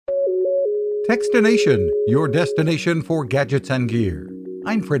Techstination, your destination for gadgets and gear.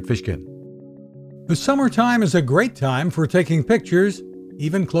 I'm Fred Fishkin. The summertime is a great time for taking pictures,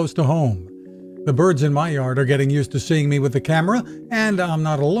 even close to home. The birds in my yard are getting used to seeing me with the camera, and I'm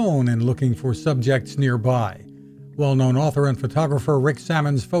not alone in looking for subjects nearby. Well-known author and photographer Rick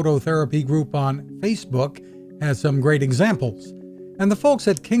Salmon's phototherapy group on Facebook has some great examples. And the folks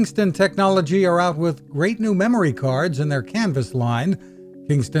at Kingston Technology are out with great new memory cards in their Canvas line.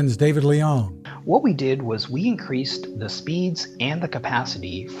 Kingston's David Leong. What we did was we increased the speeds and the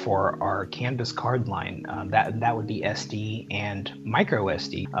capacity for our Canvas card line. That would be SD and micro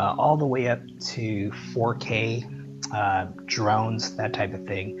SD, all the way up to 4K, drones, that type of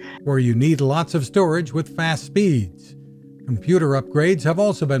thing. Where you need lots of storage with fast speeds. Computer upgrades have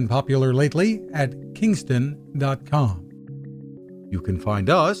also been popular lately at kingston.com. You can find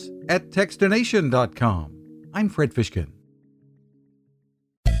us at techstination.com. I'm Fred Fishkin.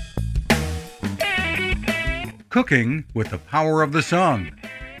 Cooking with the power of the sun.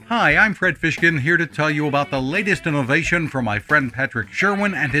 Hi, I'm Fred Fishkin, here to tell you about the latest innovation from my friend Patrick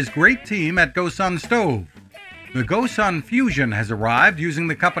Sherwin and his great team at GoSun Stove. The GoSun Fusion has arrived using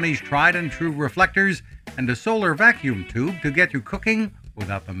the company's tried and true reflectors and a solar vacuum tube to get you cooking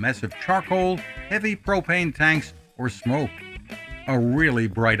without the mess of charcoal, heavy propane tanks, or smoke. A really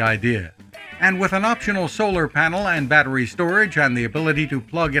bright idea. And with an optional solar panel and battery storage and the ability to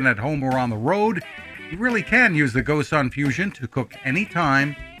plug in at home or on the road, you really can use the GoSun Fusion to cook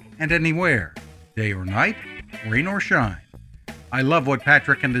anytime and anywhere, day or night, rain or shine. I love what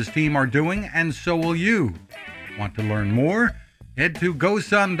Patrick and his team are doing, and so will you. Want to learn more? Head to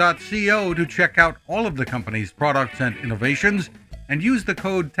gosun.co to check out all of the company's products and innovations, and use the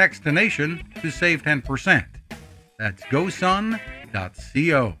code TEXTINATION to save 10%. That's gosun.co.